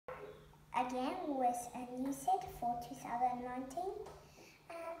again with a new set for 2019,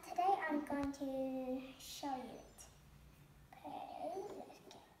 and today I'm going to show you it. Okay, let's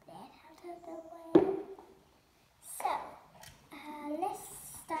get that out of the way. So, let's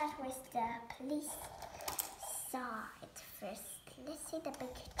start with the police side first. Let's see the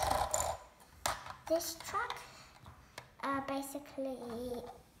big truck. This truck, basically,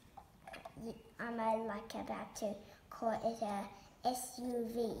 I'm about to call it a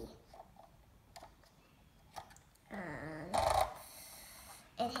SUV.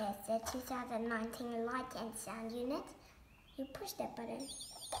 It has the 2019 light and sound unit. You push that button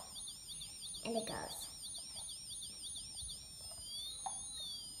and it goes.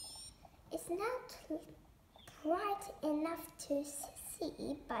 It's not bright enough to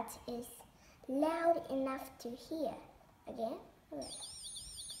see, but it's loud enough to hear. Again?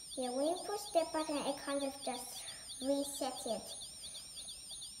 Yeah, when you push that button, it kind of just resets it.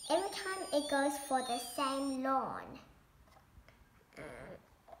 Every time it goes for the same lawn.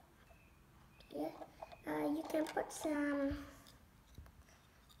 You can put some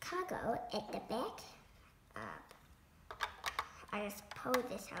cargo at the back. I just pull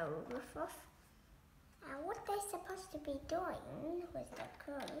this whole roof off. What they're supposed to be doing with the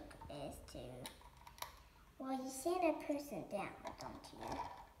curb is to, well, you send a person down, don't you?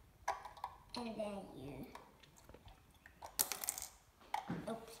 And then you,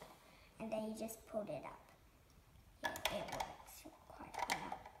 oops, and then you just pull it up. Yeah, it works quite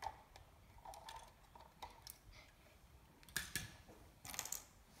well.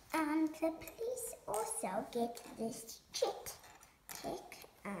 And the police also get this jet kick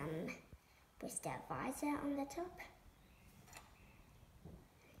with the visor on the top.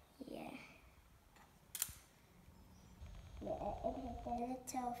 Yeah. It has a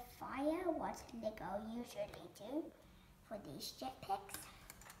little fire, what Lego usually do for these jetpacks.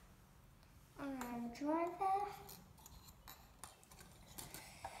 Driver.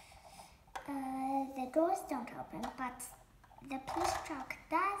 The doors don't open, but the police truck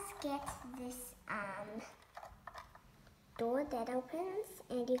does get this door that opens,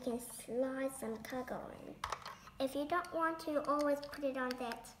 and you can slide some cargo in. If you don't want to always put it on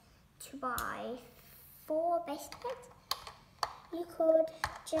that 2x4 basement, you could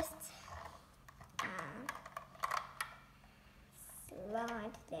just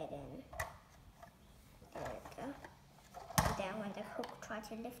slide that in. There we go. And then when the hook tries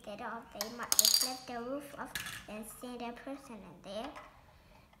to lift it off, they might just lift the roof off and send a person in there,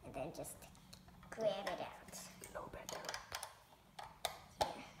 and then just grab it out. No better.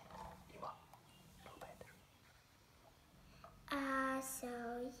 Yeah. No better. So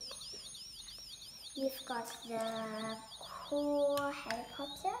you've got the cool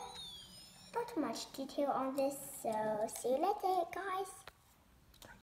helicopter. Not much detail on this, so see you later, guys.